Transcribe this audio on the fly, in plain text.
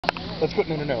Let's go.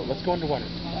 No. Let's go underwater.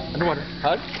 Underwater.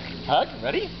 Hug. Hug.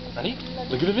 Ready? Ready?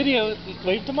 Look at the video.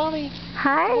 Wave to mommy.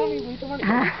 Hi. Mommy, wave to mommy.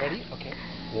 Ready? Okay.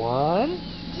 1,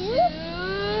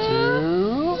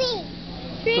 2,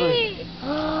 3.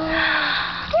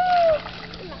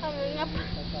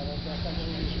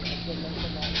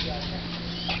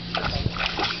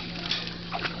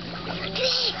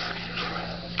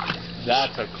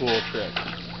 That's a cool trick.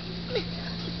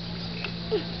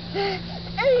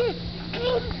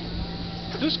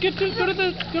 Just go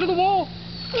to the wall.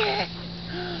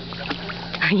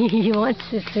 He wants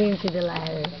to swim to the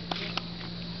ladder.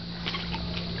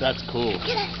 That's cool.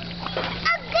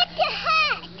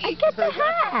 I got the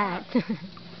hat.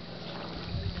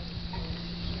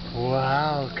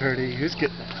 Wow, Curdy, who's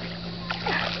getting that?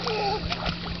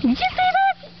 Did you see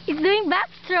that? He's doing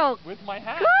backstroke. With my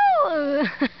hat. Cool.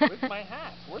 With my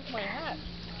hat. Where's my hat?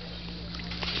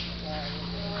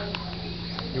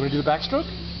 You want to do the backstroke?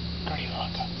 Curdy,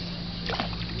 look.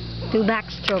 Do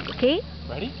backstroke, okay?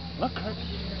 Ready? Look, Curdy.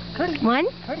 Curdy. 1,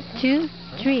 2,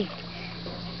 3.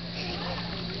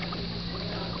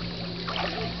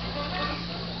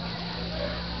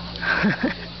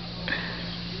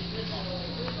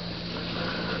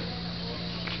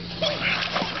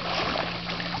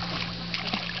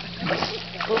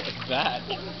 What was that?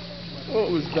 What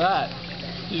was that?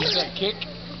 Did you see that kick?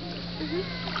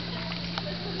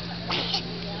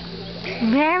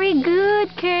 Very good,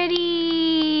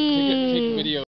 Curdy. Take video.